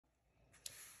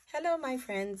Hello, my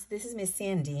friends. This is Miss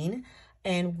Sandine,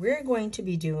 and we're going to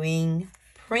be doing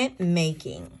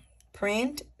printmaking.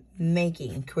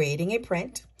 Printmaking, creating a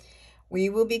print. We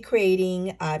will be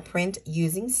creating a print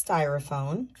using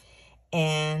styrofoam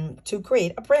and to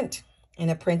create a print.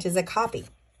 And a print is a copy.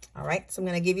 All right, so I'm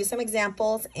going to give you some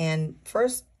examples and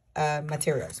first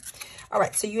materials. All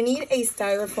right, so you need a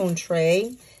styrofoam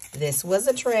tray. This was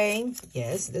a tray.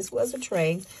 Yes, this was a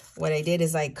tray. What I did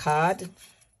is I cut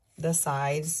the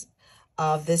sides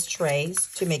of this tray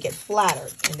to make it flatter,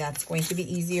 and that's going to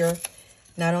be easier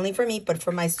not only for me but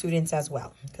for my students as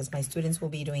well, because my students will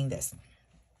be doing this.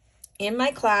 In my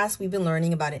class, we've been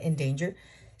learning about an endangered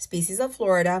species of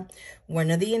Florida. One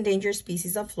of the endangered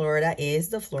species of Florida is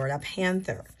the Florida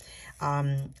panther.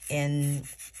 And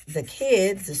the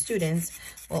kids, the students,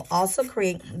 will also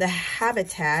create the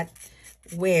habitat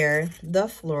where the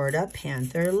Florida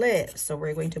panther lives. So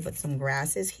we're going to put some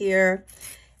grasses here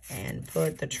and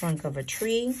put the trunk of a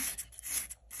tree.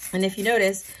 And if you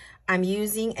notice, I'm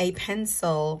using a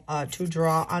pencil to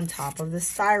draw on top of the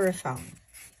styrofoam.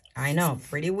 I know,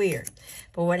 pretty weird.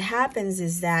 But what happens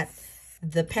is that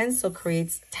the pencil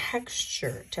creates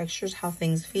texture. Texture is how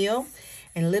things feel.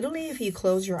 And literally, if you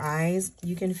close your eyes,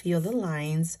 you can feel the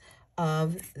lines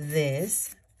of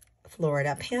this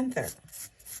Florida panther.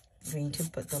 I'm going to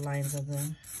put the lines of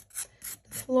the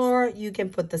floor. You can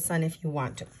put the sun if you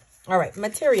want to. All right,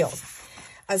 materials.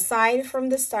 Aside from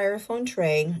the styrofoam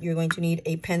tray, you're going to need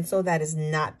a pencil that is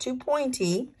not too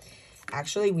pointy.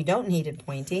 Actually, we don't need it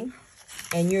pointy.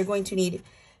 And you're going to need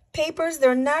papers.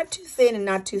 They're not too thin and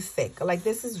not too thick. Like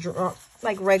this is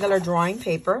like regular drawing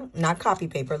paper, not copy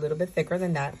paper, a little bit thicker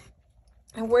than that.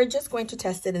 And we're just going to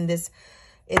test it in this.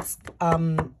 It's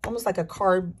almost like a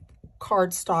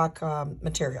cardstock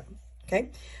material,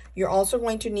 okay? You're also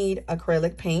going to need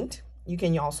acrylic paint. You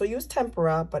can also use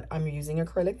tempera, but I'm using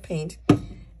acrylic paint.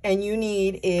 And you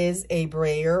need is a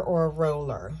brayer or a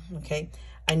roller, okay?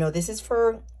 I know this is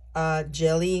for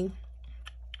jelly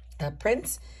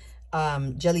prints,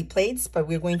 jelly plates, but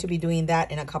we're going to be doing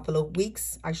that in a couple of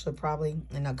weeks, actually probably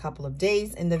in a couple of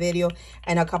days in the video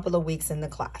and a couple of weeks in the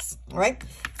class. All right,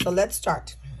 so let's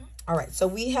start. All right, so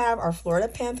we have our Florida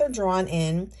panther drawn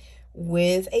in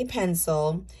with a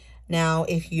pencil. Now,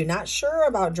 if you're not sure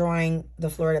about drawing the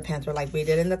Florida panther like we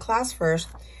did in the class first,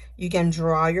 you can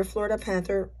draw your Florida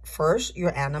panther first,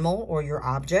 your animal or your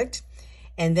object.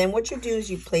 And then what you do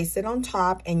is you place it on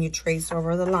top and you trace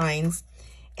over the lines.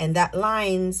 And that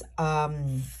lines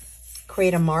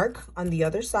create a mark on the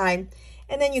other side.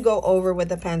 And then you go over with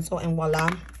the pencil and voila,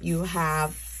 you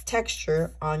have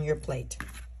texture on your plate,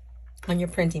 on your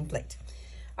printing plate.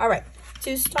 All right,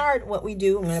 to start what we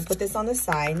do, I'm gonna put this on the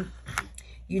side.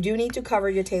 You do need to cover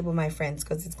your table, my friends,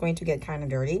 because it's going to get kind of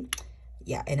dirty.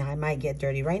 Yeah, and I might get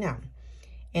dirty right now.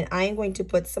 And I am going to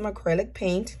put some acrylic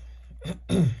paint,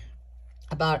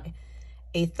 about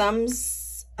a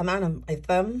thumb's amount of a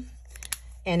thumb.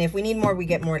 And if we need more, we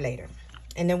get more later.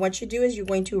 And then what you do is you're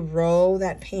going to roll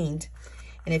that paint.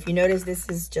 And if you notice, this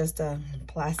is just a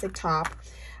plastic top.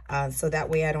 So that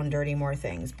way I don't dirty more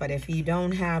things. But if you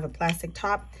don't have a plastic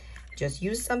top, just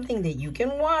use something that you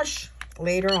can wash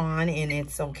later on, and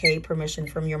it's okay. Permission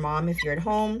from your mom if you're at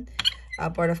home.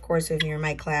 But of course, if you're in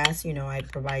my class, you know, I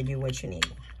provide you what you need.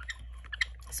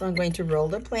 So I'm going to roll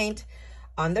the paint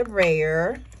on the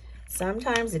brayer.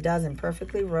 Sometimes it doesn't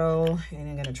perfectly roll, and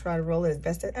I'm going to try to roll it as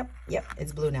best as, yep,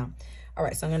 it's blue now. All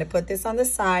right, so I'm going to put this on the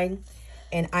side,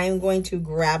 and I'm going to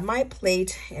grab my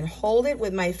plate and hold it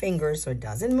with my fingers so it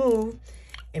doesn't move.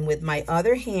 And with my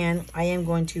other hand, I am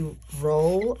going to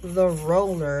roll the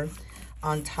roller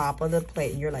on top of the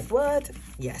plate. And you're like, what?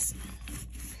 Yes,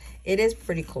 it is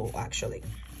pretty cool, actually.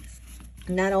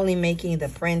 Not only making the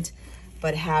print,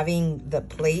 but having the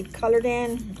plate colored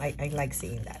in. I like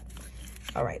seeing that.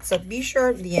 All right, so be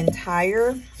sure the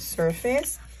entire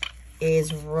surface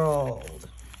is rolled,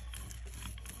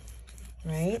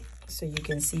 right? So you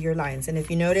can see your lines. And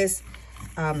if you notice,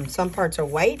 some parts are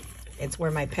white. It's where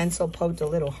my pencil poked a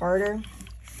little harder,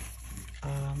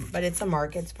 but it's a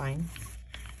mark, it's fine.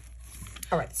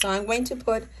 All right, so I'm going to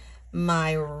put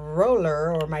my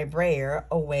roller or my brayer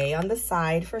away on the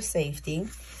side for safety.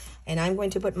 And I'm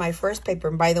going to put my first paper.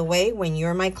 And by the way, when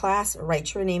you're in my class,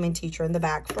 write your name and teacher in the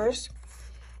back first.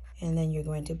 And then you're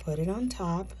going to put it on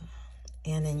top.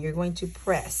 And then you're going to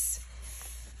press.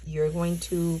 You're going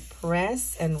to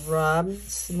press and rub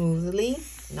smoothly.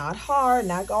 Not hard,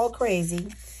 not all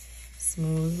crazy.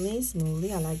 Smoothly,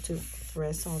 smoothly. I like to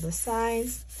press all the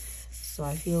sides. So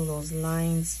I feel those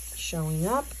lines showing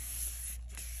up.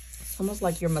 It's almost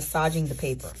like you're massaging the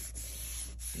paper.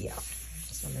 Yeah.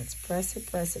 So let's press it,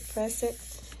 press it, press it.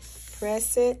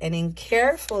 press it, and then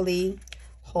carefully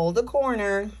hold the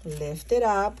corner, lift it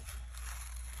up,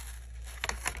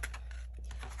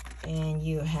 and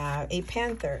you have a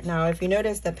panther. Now, if you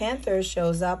notice, the panther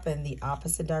shows up in the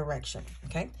opposite direction,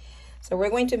 okay? So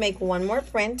we're going to make one more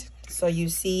print so you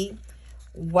see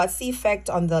what's the effect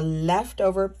on the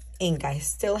leftover ink. I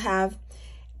still have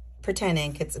pretend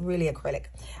ink, it's really acrylic.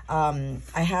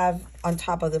 I have on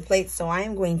top of the plate, so I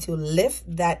am going to lift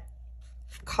that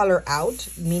color out,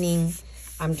 meaning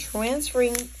I'm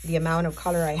transferring the amount of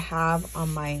color I have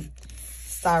on my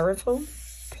styrofoam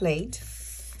plate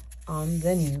on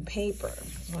the new paper.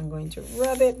 So I'm going to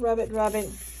rub it, rub it, rub it.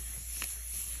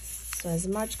 So as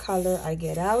much color I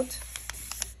get out.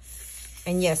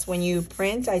 And yes, when you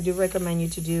print, I do recommend you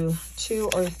to do 2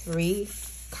 or 3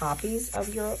 copies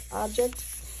of your object,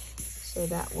 so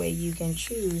that way you can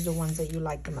choose the ones that you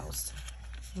like the most.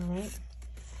 All right.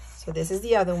 So this is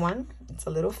the other one. It's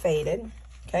a little faded,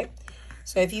 okay?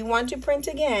 So if you want to print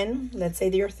again, let's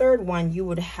say your third one, you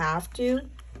would have to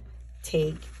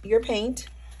take your paint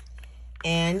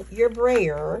and your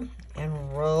brayer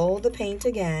and roll the paint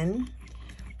again.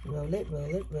 Roll it,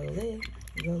 roll it, roll it,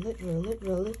 roll it, roll it,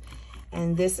 roll it.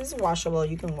 And this is washable.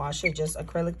 You can wash it. Just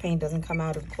acrylic paint doesn't come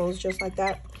out of clothes just like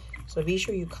that. So be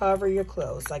sure you cover your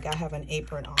clothes, like I have an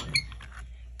apron on.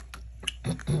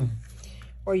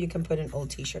 Or you can put an old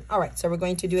t-shirt. All right, so we're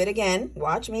going to do it again.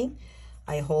 Watch me.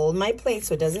 I hold my plate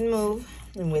so it doesn't move.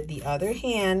 And with the other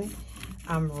hand,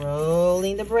 I'm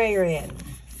rolling the brayer in.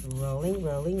 Rolling,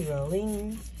 rolling,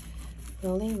 rolling.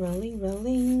 Rolling, rolling,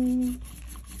 rolling.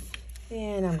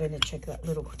 And I'm going to check that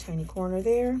little tiny corner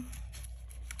there.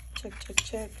 Check, check,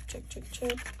 check, check, check,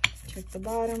 check. Check the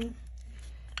bottom.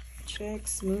 Check,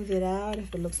 smooth it out.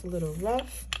 If it looks a little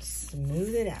rough,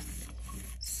 smooth it out.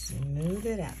 Smooth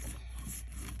it out.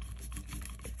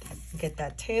 Get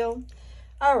that tail.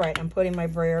 All right, I'm putting my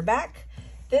brayer back.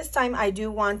 This time I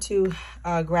do want to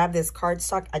grab this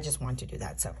cardstock. I just want to do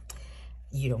that, so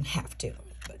you don't have to.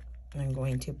 But I'm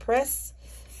going to press,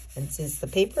 and since the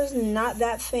paper is not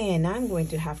that thin, I'm going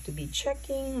to have to be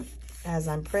checking as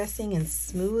I'm pressing and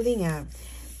smoothing out,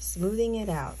 smoothing it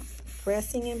out,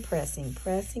 pressing and pressing,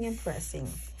 pressing and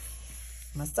pressing.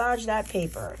 Massage that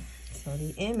paper so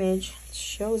the image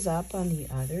shows up on the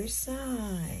other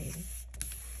side.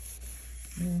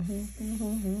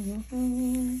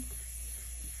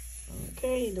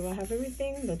 Okay, do I have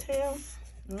everything? The tail?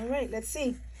 All right, let's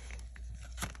see.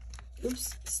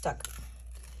 Oops, stuck.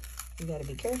 You gotta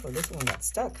be careful, this one got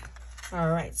stuck. All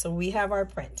right, so we have our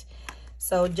print.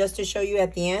 So just to show you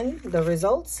at the end, the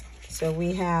results. So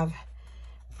we have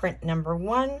print number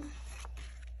 1,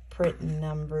 print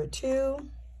number 2,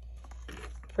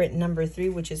 print number 3,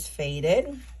 which is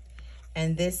faded.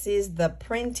 And this is the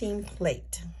printing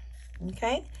plate.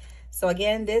 Okay, so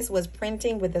again, this was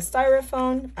printing with the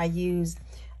styrofoam. I used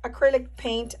acrylic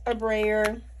paint, a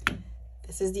brayer.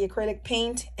 This is the acrylic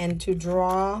paint, and to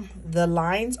draw the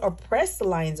lines or press the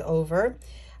lines over,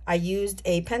 I used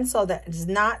a pencil that is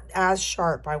not as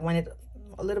sharp. I want it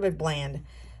a little bit bland,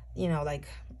 you know, like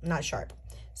not sharp.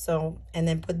 So, and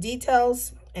then put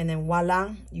details, and then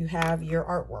voila, you have your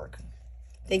artwork.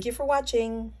 Thank you for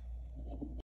watching.